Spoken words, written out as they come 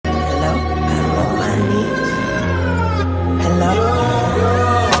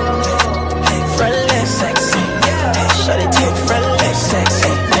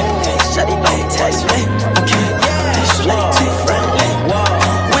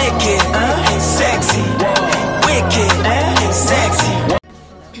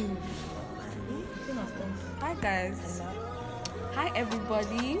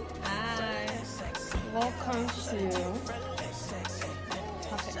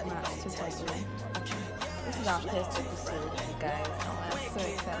Sweet on you. This is our first episode, you guys. I'm so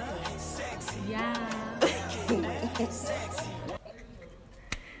excited. Yeah.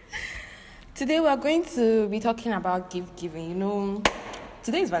 Today we are going to be talking about gift giving. You know,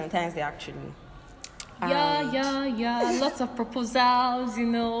 today is Valentine's Day actually. Yeah. Lots of proposals,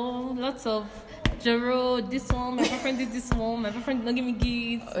 lots of Jero, this one, my boyfriend did this one, my boyfriend did not give me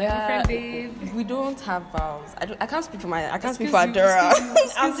gifts, my boyfriend did. We don't have vows. I can't speak for Adora.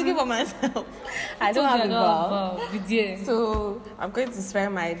 I'm speaking for myself. I don't have a vow. So I'm going to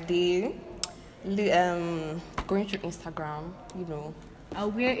spend my day going through Instagram,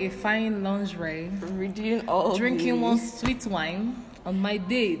 I'll wear a fine lingerie, reading all drinking one sweet wine on my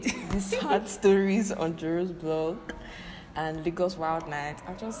date. The sad stories on Jero's blog and Lagos Wild Night.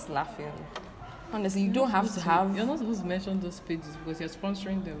 I'm just laughing. Honestly, you don't have to have. You're not supposed to mention those pages because you're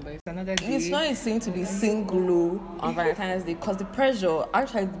sponsoring them, but it's another day. It's not a thing to be single on Valentine's Day because the pressure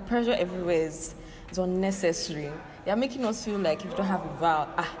everywhere is unnecessary. They're making us feel like if you don't have a vow,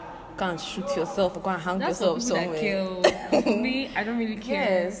 go and shoot yourself or go and hang yourself somewhere. For me, I don't really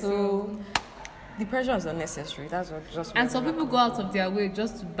care. Yeah, so the pressure is unnecessary. That's what just. And some people go out of their way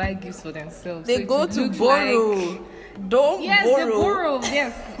just to buy gifts for themselves. They go to borrow. Don't borrow. Yes, they borrow.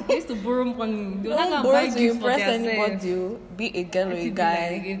 Yes, they used to borrow money. Don't borrow to impress anybody. Be a girl or a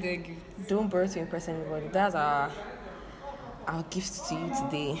guy. Don't borrow to impress anybody. That's our gift to you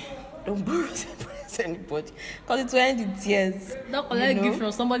today. Don't borrow to impress anybody. Because it will end in tears. Don't collect a gift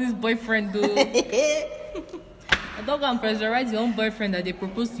from somebody's boyfriend, though. Don't go and pressurize your own boyfriend that they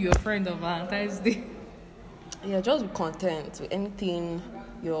propose to your friend on Valentine's Day. Yeah, just be content with anything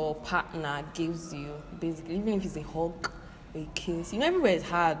your partner gives you, basically, even if it's a hug or a kiss. Everywhere is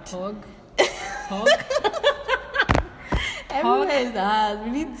hard. Hug? Everywhere is hard. We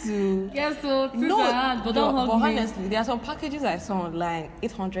need to. Yeah, so things are hard, but don't hug me. But honestly, there are some packages I saw online,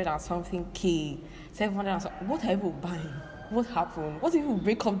 800 and something K, 700 and something. What are people buying? What happened? What if you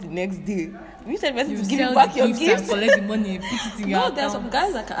break up the next day? You said person to give you back your gifts and collect the money and put it in your account. There are some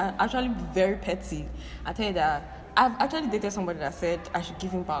guys that can actually be very petty. I tell you that I've actually dated somebody that said I should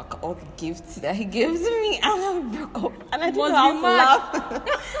give him back all the gifts that he gives me, and I broke up. And I didn't know how to laugh.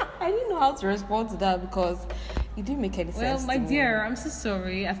 I didn't know how to respond to that because it didn't make any sense. Well, my dear, I'm so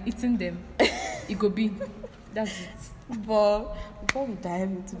sorry. I've eaten them. It could be. That's it. But before we dive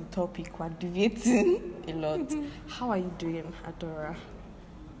into the topic, we're deviating a lot. How are you doing, Adora?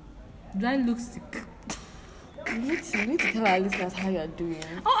 Do I look sick? You need to tell our listeners how you're doing.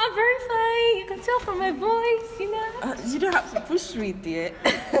 Oh, I'm very fine. You can tell from my voice, You don't have to push through it yet.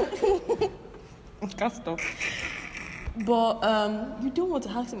 Can't stop. But you don't want to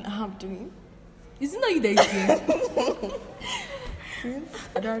ask me how I'm doing. Is it not you that is here? Since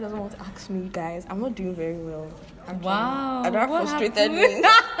Adora doesn't want to ask me, guys, I'm not doing very well. Wow. Adora frustrated me.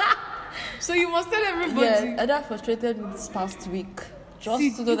 So you must tell everybody. Yeah, Adora frustrated me this past week.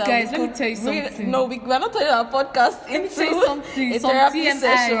 Just so that guys, let me tell you something. No, we're not telling our podcast. Let me tell you something. Some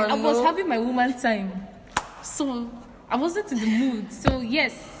TMI. I was having my woman time. So I wasn't in the mood. So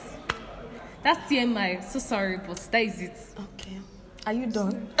yes. That's TMI. So sorry, but that is it. Okay. Are you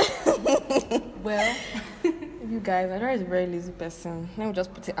done? Well, you guys, Adora is a very lazy person. Let me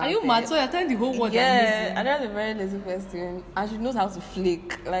just put it out. Are you mad? So you're telling the whole world? Yeah, Adora is a very lazy person, and she knows how to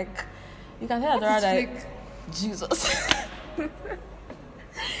flake. Like, you can tell Adora that Jesus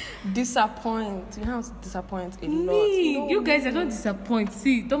disappoint. You have to disappoint a lot. You guys, I don't disappoint.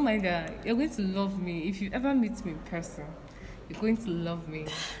 See, don't mind that. You're going to love me if you ever meet me in person. You're going to love me.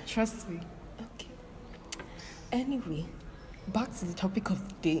 Trust me. Okay. Anyway, back to the topic of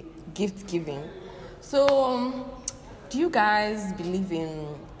the day, gift giving. So, do you guys believe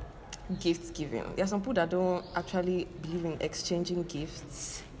in gift giving? There are some people that don't actually believe in exchanging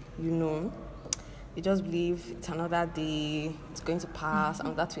gifts, They just believe it's another day, it's going to pass,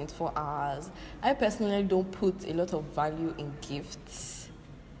 another 24 hours. I personally don't put a lot of value in gifts.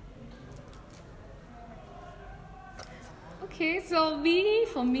 Okay, so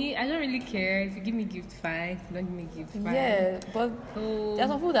for me, I don't really care. If you give me gift, fine. If you don't give me gift, fine. Yeah, but there are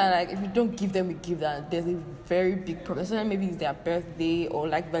some people that, if you don't give them a gift, that there's a very big problem. So maybe it's their birthday or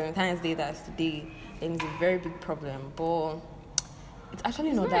Valentine's Day that's today, then it's a very big problem. But it's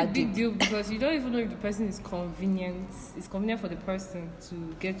actually not that a big deal because you don't even know if the person is convenient. It's convenient for the person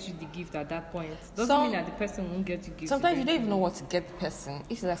to get you the gift at that point. Doesn't mean that the person won't get you gift. Sometimes you don't even know what to get the person.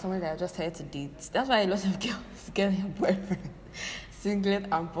 If it's like somebody that are just here to date, that's why a lot of girls get their boyfriend singlet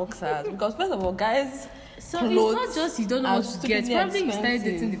and boxers. Because first of all, guys, so it's not just you don't know what to get. Probably you started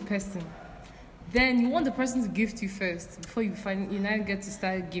dating the person. Then you want the person to gift you first before you now get to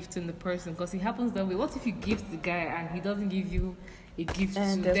start gifting the person, because it happens that way. What if you gift the guy and he doesn't give you a gift too,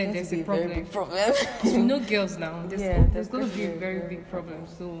 And then there's a problem. Very big problem. Because we know girls now. There's going to be a very big problem.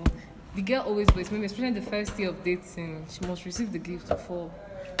 So the girl always waits. Maybe especially the first day of dating, she must receive the gift before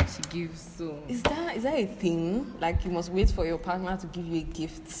she gives. So is that a thing? Like you must wait for your partner to give you a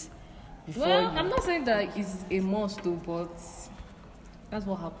gift before? Well, I'm not saying that it's a must though, but that's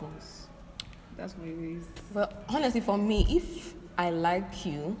what happens. That's what it is. Well, honestly, for me, if I like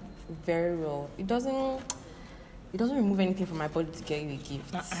you very well, it doesn't remove anything from my body to get you a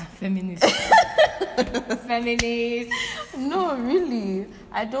gift. Feminist. Feminist. No, really.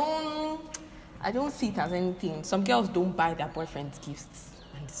 I don't see it as anything. Some girls don't buy their boyfriends gifts.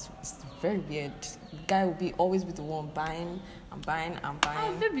 And it's very weird. The guy will always be the one buying.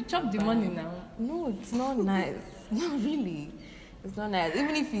 Baby, chop the money now. No, it's not nice. Not really. It's not nice.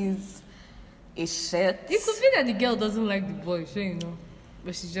 Even if it's a shirt. It could be that the girl doesn't like the boy, sure you know.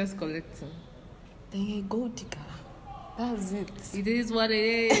 But she's just collecting. Then you're a gold digger. That's it. It is what it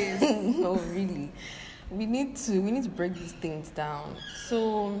is. No, really. We need to break these things down.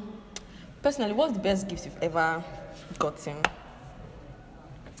 So, personally, what's the best gift you've ever gotten?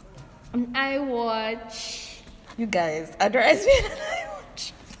 An iWatch. You guys, Adora has been an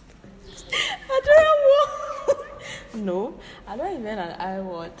iWatch. Adora won. No, Adora has been an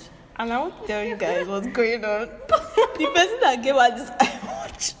iWatch. And I want to tell you guys what's going on. The person that gave her this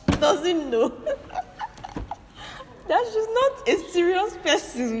iWatch doesn't know that she's not a serious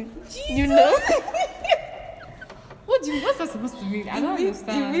person. Jesus. You know? What's that supposed to mean? I don't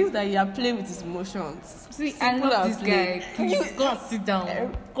understand. It means that you are playing with his emotions. See, I love this guy. Please go and sit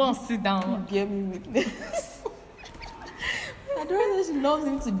down. Go and sit down. Give me witness. I don't know if she loves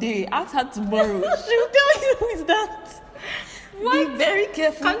him today. Ask her tomorrow. She'll tell you who is that. What? Be very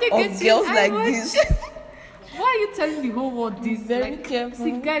careful of girls like this. Why are you telling the whole world this? Very careful.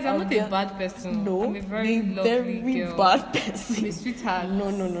 See, guys, I'm not a bad person. No, I'm a very lovely girl. Bad person. I'm a sweetheart.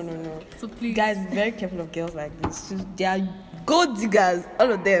 No. So please, guys, be very careful of girls like this. They are gold diggers,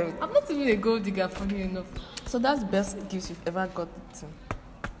 all of them. I'm not even a gold digger, funny enough. So that's the best gift you've ever gotten.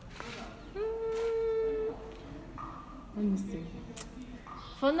 Let me see.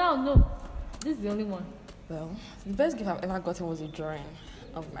 For now, no. This is the only one. Well, the best gift I've ever gotten was a drawing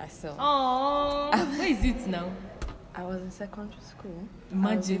of myself. Oh, where is it now? I was in secondary school.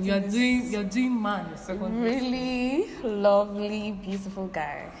 Imagine you're doing man in secondary school. Really lovely, beautiful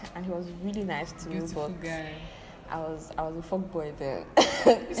guy, and he was really nice to me. Beautiful guy. I was a fuck boy then.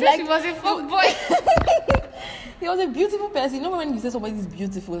 You said she was a fuck boy. He was a beautiful person. You know when you say somebody is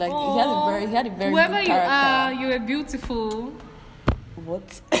beautiful, like he had a very whoever good you character. are, you are beautiful.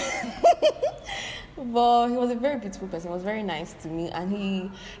 What? But he was a very beautiful person. He was very nice to me, and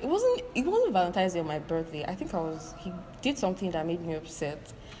it wasn't Valentine's Day or my birthday. I think he did something that made me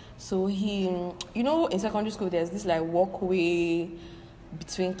upset. So in secondary school there's this like walkway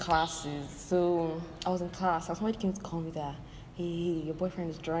between classes. So I was in class and somebody came to call me that, hey, your boyfriend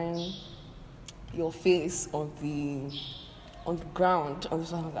is drawing your face on the ground. On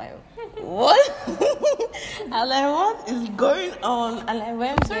this one, I was like, what? I'm like, what is going on? And I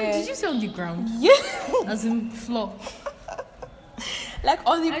went there. Did you say on the ground? Yeah. As in floor. Like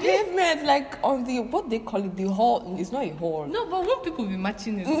on the pavement, like on the, what they call it, the hall. It's not a hall. No, but won't people be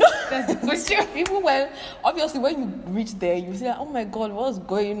matching it? No. That's the question. People, obviously when you reach there, you say, oh my God, what's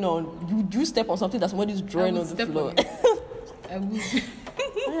going on? You do step on something that somebody's drawing on the floor. I would.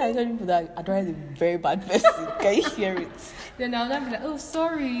 I tell people that Adora is a very bad person. Can you hear it? Then I'll be like, oh,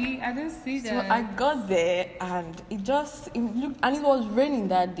 sorry, I didn't see that. So I got there and it looked, and it was raining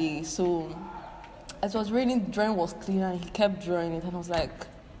that day. So as it was raining, the drawing was clean and he kept drawing it. And I was like,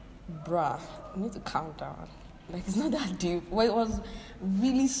 bruh, you need to calm down. Like, it's not that deep. Well, it was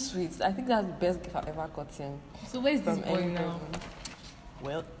really sweet. I think that's the best gift I've ever gotten. So where's this boy now?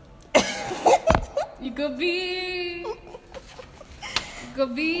 Well, you could be...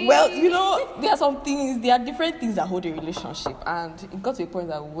 Well, there are different things that hold a relationship, and it got to a point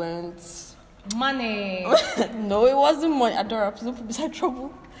that we went money. No, it wasn't money. Adora, please don't put beside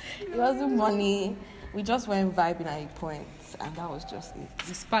trouble. It wasn't money. We just went vibing at a point, and that was just it.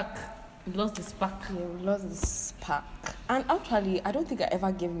 The spark. We lost the spark. Yeah, we lost the spark. And actually, I don't think I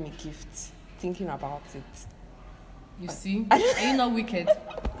ever gave him a gift. Thinking about it. You see, are you not wicked?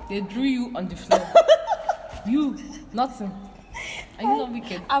 They drew you on the floor. You, nothing. Are you not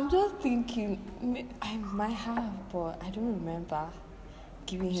wicked? I'm just thinking, I might have, but I don't remember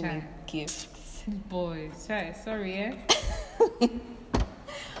giving him a gift. Boy, sorry, eh?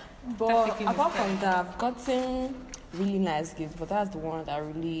 But apart from that, I've gotten really nice gifts, but that's the one that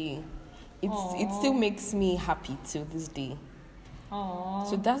really, it still makes me happy till this day. Aww.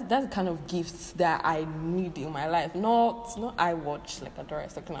 So that's the kind of gifts that I need in my life. Not iWatch like Adora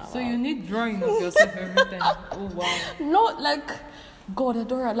is talking about. So you need drawing of yourself every time. Oh wow. Not like God,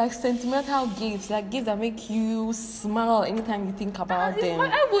 Adora, like sentimental gifts, like gifts that make you smile anytime you think about them. My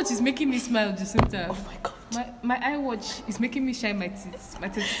iWatch is making me smile at the same time. Oh my God. My iWatch is making me shine my teeth. My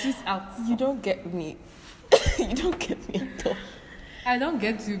teeth out. You don't get me. You don't get me at all. I don't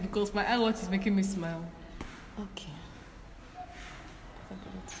get you because my iWatch is making me smile.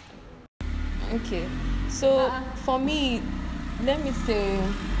 Okay. So for me, let me say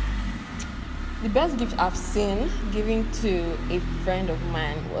the best gift I've seen giving to a friend of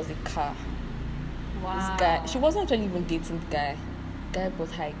mine was a car. Wow. This guy, she wasn't actually even dating the guy. The guy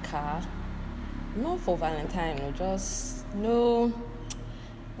bought her a car. Not for Valentine, just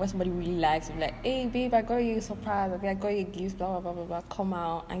when somebody really likes you, like, hey babe, I got you a surprise, I got you a gift, blah blah blah blah blah. Come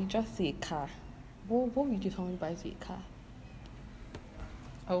out and you just see a car. What would you do if somebody buys you a car?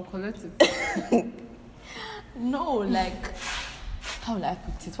 I will collect it. No, like, how will I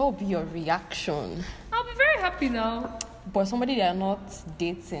put it? What would be your reaction? I'll be very happy now. But somebody they are not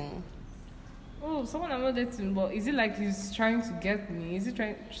dating. Oh, someone I'm not dating, but is it like he's trying to get me? Is he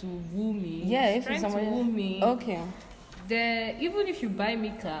trying to woo me? Yeah, he's if trying somebody to woo me. Okay. Then even if you buy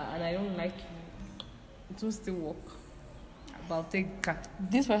me car and I don't like you, it will still work. But I'll take car.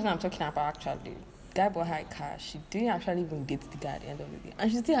 This person I'm talking about actually, guy bought her a car. She didn't actually even date the guy at the end of the day,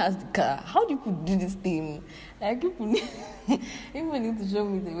 and she still has the car. How do people do this thing? Like people need to show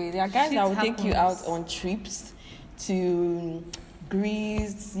me the way. There are guys Shit that will take you out happens. on trips to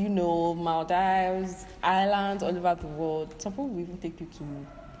Greece, Maldives, islands all over the world. Some people will even take you to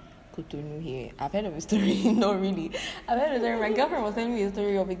Cotonou here. I've heard of a story. Not really. I've heard of a story. My girlfriend was telling me a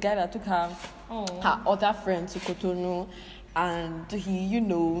story of a guy that took her other friend to Cotonou, and he,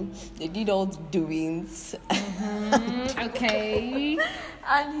 they did all the doings. Okay.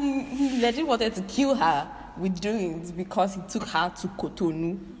 And he legit wanted to kill her with doings because he took her to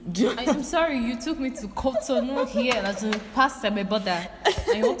Cotonou. I'm sorry, you took me to Cotonou here, as in past my border,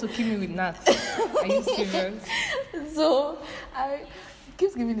 and you want to kill me with that? Are you serious? So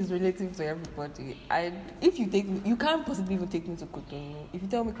gift giving is relative to everybody. If you take me, you can't possibly even take me to Cotonou. If you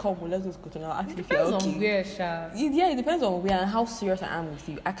tell me, come, let's go to Cotonou, I'll ask you if you're Depends okay. on where, Sha. Yeah, it depends on where and how serious I am with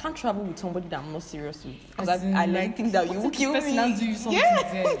you. I can't travel with somebody that I'm not serious with because As in, I like, think that you will what if the kill person me. now do you something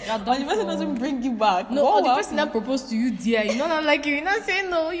there? You're But done the person for. doesn't bring you back. No, What or the will person happen? that proposed to you there, you not like you not say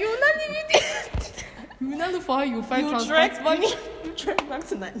no, you not leave you there. You not look for how you find transport money. You trek back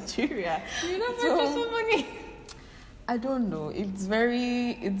to Nigeria. You not find transport money. I don't know. It's a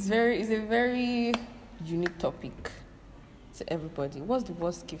very unique topic to everybody. What's the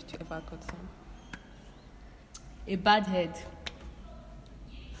worst gift you ever got? Sam? A bad head.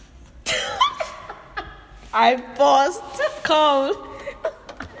 I paused. Come.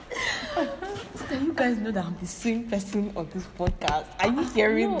 So you guys know that I'm the same person on this podcast. Are you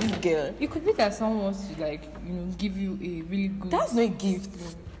hearing No. this girl? It could be that someone wants to give you a really good. That's not a gift.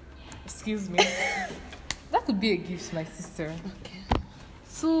 Excuse me. That could be a gift to my sister. Okay.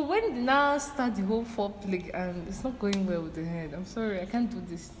 So when they now start the whole foreplay and it's not going well with the head, I'm sorry, I can't do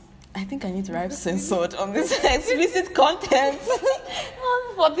this. I think I need to write censored on this explicit content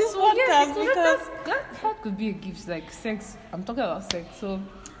for this podcast Yes, because that could be a gift, like sex. I'm talking about sex. So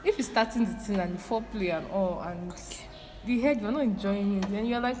if you're starting the thing and the foreplay and all, and the head you're not enjoying it, then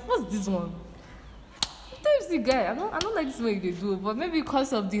you're like, what's this one? Sometimes the guy, I don't like this way they do, but maybe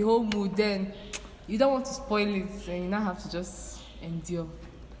because of the whole mood, then you don't want to spoil it, and you now have to just endure.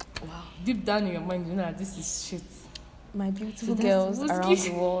 wow. Deep down in your mind, you know that this is shit. My beautiful So girls that's around what's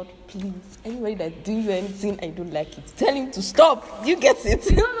the world, please, anybody that do you anything I don't like it, tell him to stop. You get it?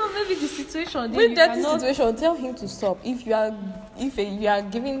 You don't know, maybe the situation. With that situation, tell him to stop. If you are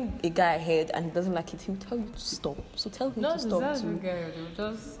giving a guy a head and he doesn't like it, he'll tell you to stop. So tell him No, to stop that's too. guy.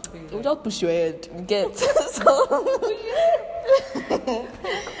 They'll just be He'll like, just push your head. You get?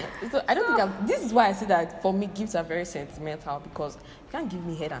 So I don't think this is why I say that for me gifts are very sentimental because you can't give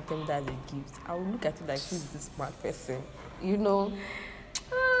me head and tell me that's a gift. I will look at you like who is this smart person? oh,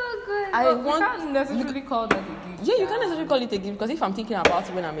 good. I But want- you can't necessarily call that a gift. Yeah, you can't necessarily call it a gift because if I'm thinking about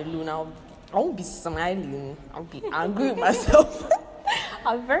it when I'm alone, I won't be smiling. I'll be angry with myself.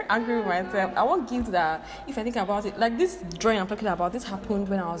 I'm very angry with myself. I won't give that if I think about it. Like this drawing I'm talking about, this happened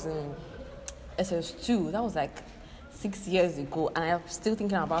when I was in SS2. That was like 6 years ago, and I'm still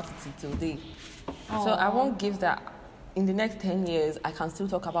thinking about it till today. So I won't give that. In the next 10 years, I can still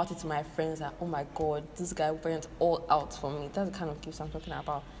talk about it to my friends. Like, oh my God, this guy went all out for me. That's the kind of gifts I'm talking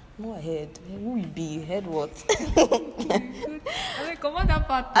about. No head. Who will be? Head what? I mean, come on that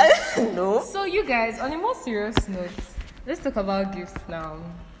part. No. So you guys, on a more serious note, Let's talk about gifts now.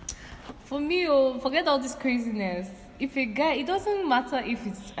 For me, forget all this craziness. If a guy, it doesn't matter if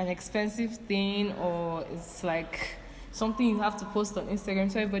it's an expensive thing or it's like something you have to post on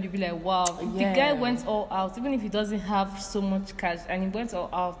Instagram so everybody be like, wow. If the guy went all out, even if he doesn't have so much cash, and he went all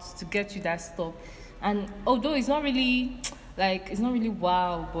out to get you that stuff. And although it's not really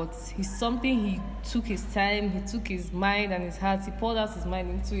wow, but it's something he took his time, he took his mind and his heart, he poured out his mind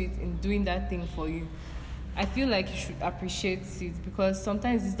into it in doing that thing for you. I feel like you should appreciate it, because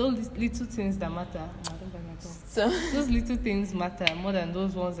sometimes it's those little things that matter. So Those little things matter more than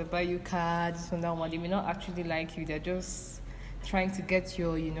those ones that buy you cards and that one. They may not actually like you. They're just trying to get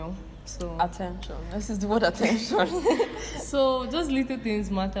your, So attention. This is the word attention. So those little things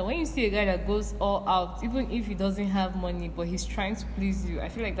matter. When you see a guy that goes all out, even if he doesn't have money, but he's trying to please you, I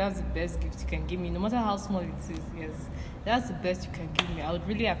feel like that's the best gift you can give me, no matter how small it is. Yes, that's the best you can give me. I would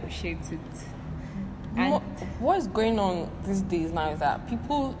really appreciate it. And What is going on these days now is that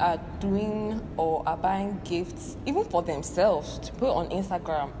people are doing or are buying gifts even for themselves to put on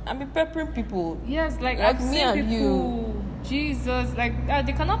Instagram and be peppering people. yes, like Like I've me seen and people. Jesus, like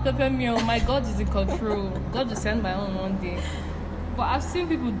they cannot pepper me. Oh my God is in control. God will send my own one day. But I've seen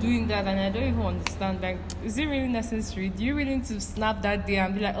people doing that, and I don't even understand. Like, is it really necessary? Do you really need to snap that day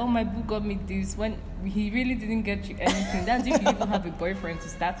and be like, "Oh, my boo got me this," when he really didn't get you anything? That's if you even have a boyfriend to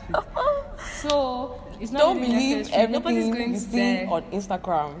start with. So it's not Don't really believe necessary. Nobody's everything going you to see die. on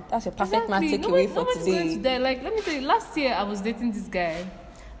Instagram. That's a perfect man Exactly. takeaway for Nobody's going to today. die. Like, let me tell you, last year I was dating this guy,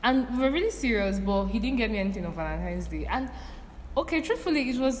 and we were really serious, but he didn't get me anything on Valentine's Day. And okay, truthfully,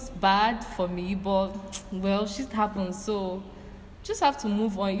 it was bad for me, but well, shit happens. So just have to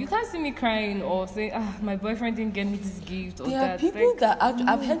move on. You can't see me crying or say, my boyfriend didn't get me this gift or There are that. people Like, that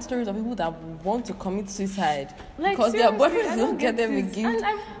I've heard stories of people that want to commit suicide like, because their seriously, boyfriends I don't get them a this. gift.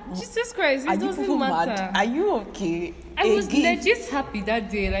 And Jesus Christ, Are it you doesn't people matter. mad? Are you okay? I A was gift. legit happy that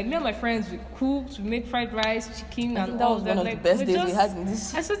day. Like, me and my friends, we cooked, we made fried rice, chicken, I and think that all was that. one of Like, the best we're days we just- had in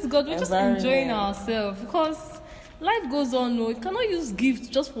this. I swear to God, we're just environment. enjoying ourselves, because life goes on. No, you cannot use gifts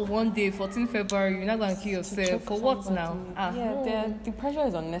just for one day, 14 February. You're not going to kill yourself. For what now? No. The pressure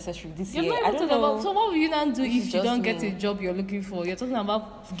is unnecessary this You're year. not I even don't talking know. about. So what will you now do This if is you just don't get me. a job you're looking for? You're talking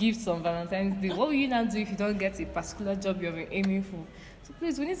about gifts on Valentine's Day. What will you now do if you don't get a particular job you've been aiming for? So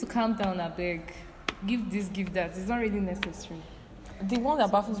please, we need to calm down. I beg. Give this, give that. It's not really necessary. The one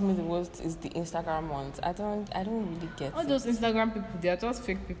that baffles me the most is the Instagram ones. I don't really get All it. those Instagram people, they are just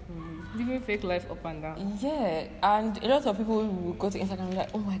fake people living fake life up and down. Yeah, and a lot of people will go to Instagram and be like,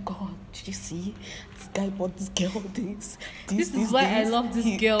 oh my God, did you see? This guy bought this girl this. This is why I love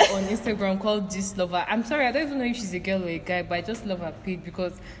this girl on Instagram called This Lover. I'm sorry, I don't even know if she's a girl or a guy, but I just love her page,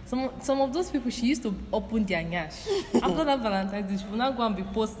 because some of those people, she used to open their nyash. After that Valentine's Day, she will now go and be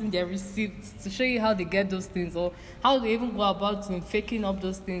posting their receipts to show you how they get those things, or how they even go about faking up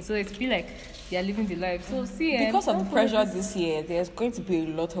those things. So it feel like they are living the life. So see, Because of the don't pressure follow this. this year, there's going to be a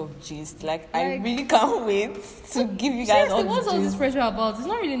lot of gist. Like I really can't wait to give you guys Seriously, all what's the all this gist. pressure about? It's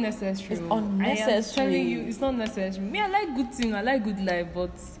not really necessary. It's I am unnecessary. telling you, it's not necessary. Me, I like good thing, I like good life,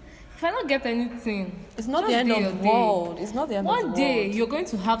 but if I don't get anything, It's not just the end do of your the day. world. It's not the end of the One world. day you're going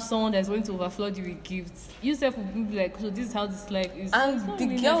to have someone that's going to overflood you with gifts. You yourself will be like, so this is how this life is. So it's And not the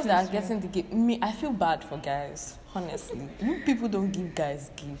really girls that are necessary. getting the gift, me, I feel bad for guys. Honestly, you people don't give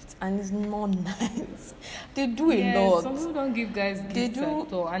guys gifts, and it's not nice. They do a Yes, lot. some people don't give guys gifts They do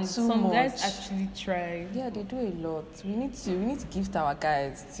at all, and too some guys much. actually try. Yeah, they do a lot. We need to gift our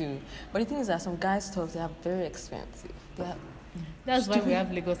guys too. But the thing is that some guys' stuff, they are very expensive. They are, That's why we have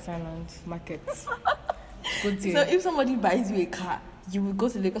Lagos Island markets. Good deal. so if somebody buys you a car, you will go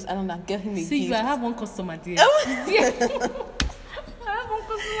to Lagos Island and get him a See, gift. I have one customer there. I have one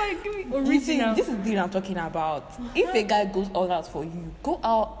customer. Give me You see, original. this is the thing I'm talking about. If a guy goes all out for you, go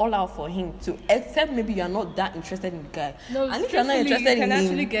out all out for him too. Except maybe you're not that interested in the guy. No, And if you're not truthfully, interested you can in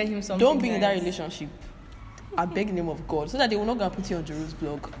actually him, get him something don't be in that nice. relationship. I beg in the name of God, so that they will not go and put you on Jeru's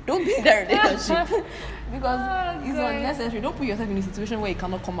blog. Don't be in that relationship because Oh, it's God. unnecessary. Don't put yourself in a situation where you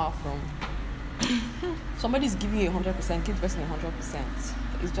cannot come out from. Somebody's giving you 100%, give the person 100%.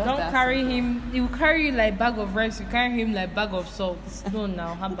 It's just Don't that carry simple. him. You carry you like bag of rice. You carry him like bag of salt. No,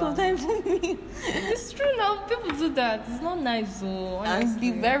 now, how What does about? that even mean? It's true now. People do that. It's not nice, though. And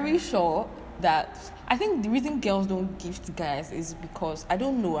Honestly. be very sure that I think the reason girls don't gift guys is because I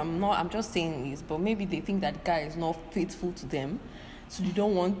don't know. I'm just saying this, but maybe they think that guy is not faithful to them, so they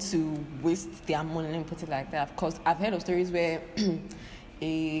don't want to waste their money. Let me put it like that. Because I've heard of stories where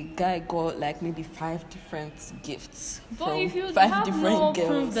a guy got like maybe 5 different gifts But from if you 5 have different no girls.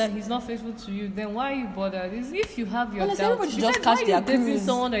 proof that he's not faithful to you, then why are you bothered? It's if you have your Honestly, doubts. everybody should just Besides, catch why are their you dating cruise.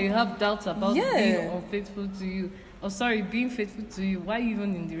 someone that you have doubts about Yeah. being unfaithful to you? being faithful to you. Why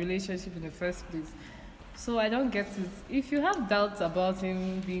even in the relationship in the first place? So I don't get it. If you have doubts about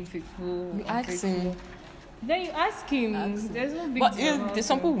him being faithful, You ask him. then you ask him. Ask him. There's no big But deal about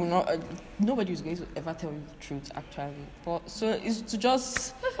some it. people will not. Nobody is going to ever tell you the truth, actually. But so it's to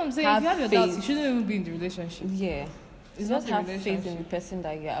just That's what I'm saying. have If you have your doubts, you faith. shouldn't even be in the relationship. Yeah, It's just not a have faith in the relationship. person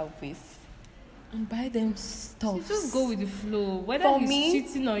that you're out with, and buy them stuff. You just go with the flow. Whether For he's me-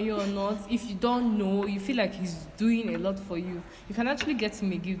 cheating on you or not, if you don't know, you feel like he's doing a lot for you, you can actually get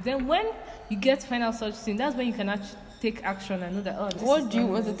him a gift. Then when you get to find out such thing, that's when you can actually take action and know that, oh, this What is do you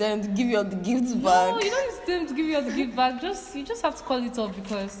not want nice. them to give you all the gifts No, back? you don't need them to give you all the gift back. You just have to call it off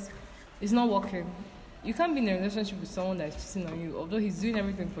because it's not working. You can't be in a relationship with someone that's cheating on you, although he's doing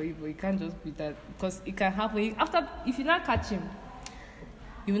everything for you, but you can't just be that because it can happen. After, if you not catch him,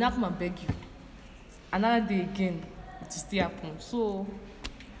 he will not come and beg you. Another day again, it will still happen. So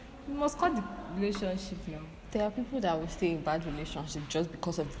you must cut the relationship now. There are people that will stay in bad relationships just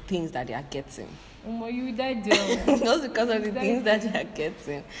because of the things that they are getting. You will die there. Just because of the That things is- that they are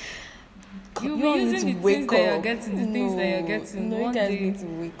getting. You'll be all need using to the wake things that you're up. getting, the things that you're getting. No, you One guys day- need to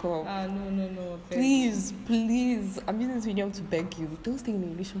wake up. No. beg. Please, I'm using this medium to beg you. Don't stay in a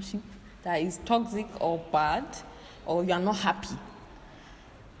relationship that is toxic or bad, or you are not happy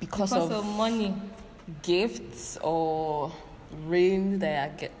because of money. gifts or rain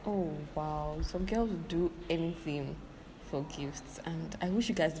that I get. Oh wow, some girls will do anything for gifts, and I wish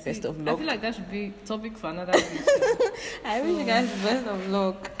you guys the best of I luck. feel like that should be topic for another video. I wish you guys the best of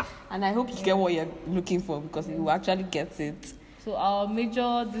luck, and I hope you get what you're looking for because you will actually get it. So our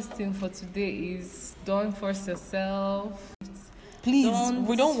major this thing for today is don't force yourself. Please, Don't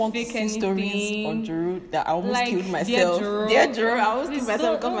we don't want to fake see stories anything. on Juru that I almost Like, killed dear myself. Juru, Dear Juru, I almost please killed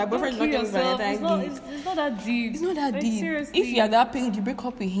myself because my don't boyfriend is kill not giving yourself. Valentine's gift. It's not that deep. It's not that Like, deep. seriously. If you are that pain, you break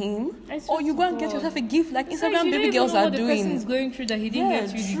up with him, I swear or you to go and get God. yourself a gift like It's Instagram like you baby don't girls even know are what the person doing. is going through that he didn't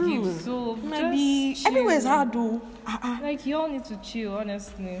get you true. the gift. So Might be just everywhere is chill. hard though. Like you all need to chill,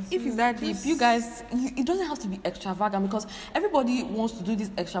 honestly. If So it's that deep, just- you guys, it doesn't have to be extravagant because everybody wants to do this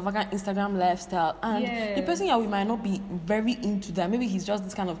extravagant Instagram lifestyle, and Yeah. the person we might not be very into that. Maybe he's just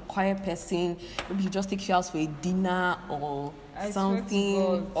this kind of quiet person. Maybe he just takes you out for a dinner or I swear to something,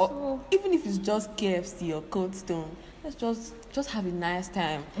 God. or So- even if it's just KFC or Cold Stone. Let's just have a nice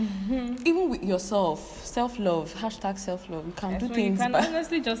time. Mm-hmm. Even with yourself, self-love, #self-love. You can That's do when you things can by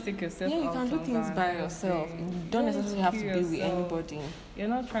honestly just take yourself yeah, you out can do and things go by and do yourself. your You thing. don't need necessarily to have to kill be with yourself. anybody. You're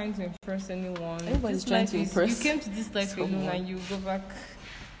not trying to impress anyone. Everybody's This trying life to is- impress You came to this life alone someone. and you go back,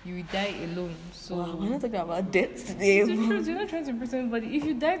 you will die alone. So Wow, we're not talking about death today. it's the truth. You're not trying to impress anybody. If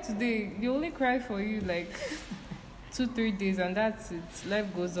you die today, they only cry for you like 2-3 days, and that's it. Life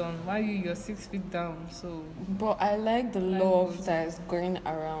goes on. While you're 6 feet down. So But I like the Life love goes that is going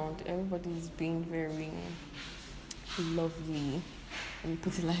around. Everybody's being very lovely. Let me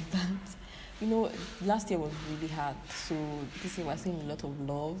put it like that. You know, last year was really hard. So this year we're seeing a lot of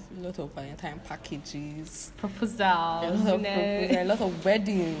love, a lot of Valentine packages, proposals, a lot of you know. proposals, a lot of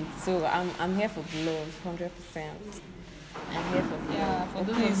weddings. So I'm here for the love, 100%. I'm here for the Yeah, love. for And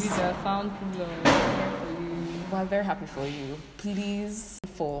those of you please, that found true love, I'm here for you. we're very happy for you. Please,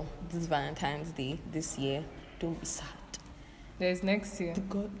 for this Valentine's Day this year, don't be sad. There's next year. The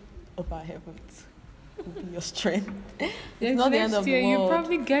God of our heavens will be your strength. There's It's not the next end of year. the world. You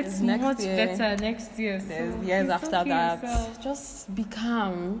probably get It's next much year. better next year. So There's years please after don't kill that. yourself. Just be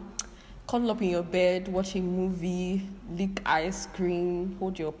calm. Cuddle up in your bed, watch a movie, lick ice cream,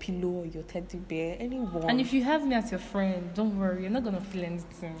 hold your pillow or your teddy bear, anyone. And if you have me as your friend, don't worry, you're not gonna feel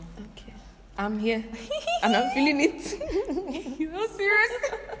anything. okay, I'm here and I'm feeling it. You're not serious?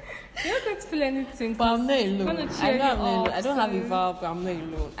 You're not going to feel anything. But I'm not alone. gonna I cheer know I'm you not alone. up, I don't have a so- vibe, but I'm not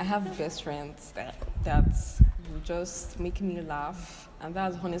alone. I have best friends that will just make me laugh, and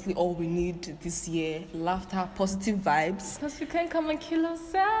that's honestly all we need this year: laughter, positive vibes. Because we can't come and kill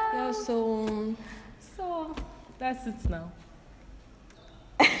ourselves. Yeah, so So that's it now.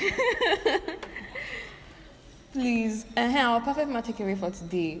 please, our perfect match takeaway for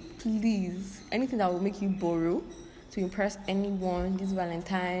today. Please, anything that will make you borrow to impress anyone this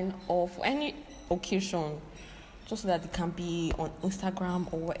Valentine or for any occasion, just so that it can be on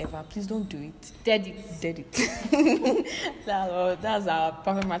Instagram or whatever. Please don't do it. Dead it. Did it. That's our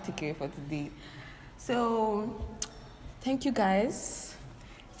perfect match takeaway for today. So, thank you guys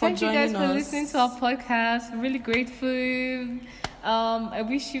for Thank you guys joining for us. listening to our podcast. I'm really grateful. I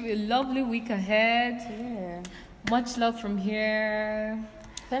wish you a lovely week ahead. Yeah. Much love from here.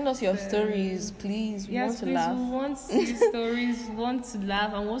 Send us your stories, please. We Yes, want to please. laugh. We want to see stories, we want to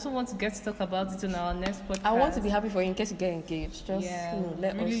laugh, and we also want to get to talk about it in our next podcast. I want to be happy for you in case you get engaged. Just Yeah,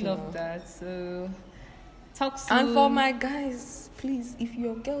 let really us love know. that. So Talk soon. And for my guys, please, if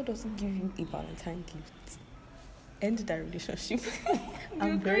your girl doesn't give you a Valentine gift, end that relationship.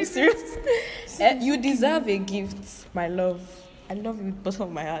 I'm very serious. You deserve a gift, my love. I love you with the bottom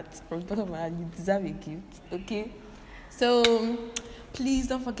of my heart. From the bottom of my heart, you deserve a gift, okay? So, please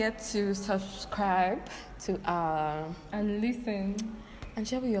don't forget to subscribe to our... And listen. And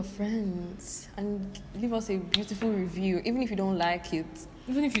share with your friends. And leave us a beautiful review, even if you don't like it.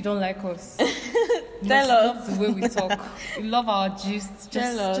 Even if you don't like us. Tell us. The way we talk. You love our gist.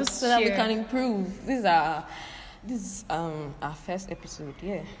 Tell us just so that we share. can improve. This is our first episode,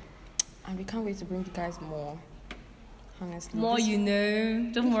 yeah. And we can't wait to bring you guys more. Honestly. More, you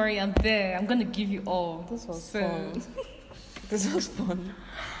know. Don't worry, I'm there. I'm gonna give you all. This was So- fun. This was fun.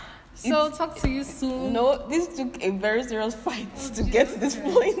 So talk to you soon. No, this took a very serious fight to get to this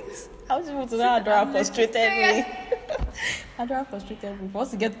point. How was able to know Adora frustrated me? Adora frustrated me. For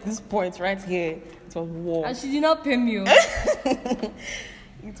us to get to this point right here, it was war. And she did not pay me. Oh.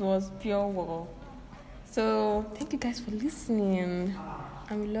 It was pure war. So thank you guys for listening.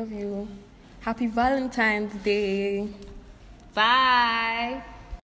 And we love you. Happy Valentine's Day. Bye.